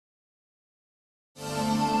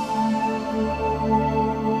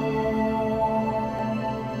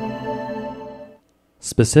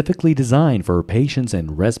Specifically designed for patients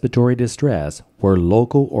in respiratory distress where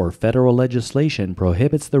local or federal legislation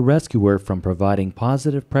prohibits the rescuer from providing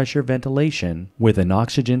positive pressure ventilation with an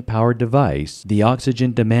oxygen-powered device, the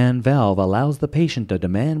oxygen-demand valve allows the patient to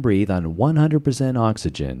demand breathe on 100%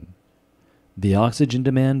 oxygen. The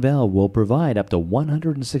oxygen-demand valve will provide up to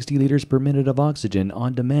 160 liters per minute of oxygen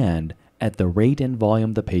on demand at the rate and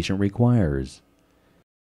volume the patient requires.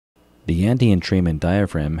 The anti-entrainment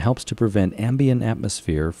diaphragm helps to prevent ambient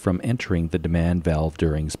atmosphere from entering the demand valve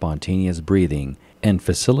during spontaneous breathing and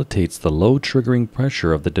facilitates the low triggering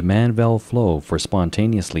pressure of the demand valve flow for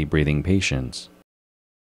spontaneously breathing patients.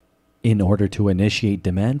 In order to initiate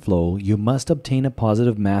demand flow, you must obtain a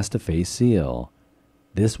positive mask-to-face seal.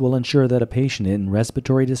 This will ensure that a patient in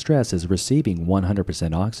respiratory distress is receiving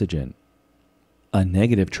 100% oxygen. A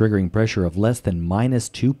negative triggering pressure of less than minus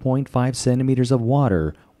 2.5 centimeters of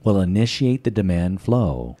water will initiate the demand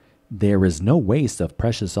flow. There is no waste of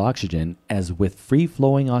precious oxygen as with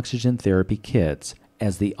free-flowing oxygen therapy kits,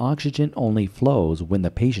 as the oxygen only flows when the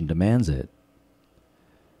patient demands it.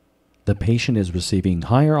 The patient is receiving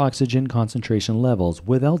higher oxygen concentration levels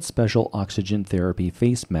without special oxygen therapy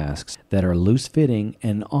face masks that are loose-fitting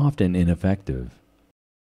and often ineffective.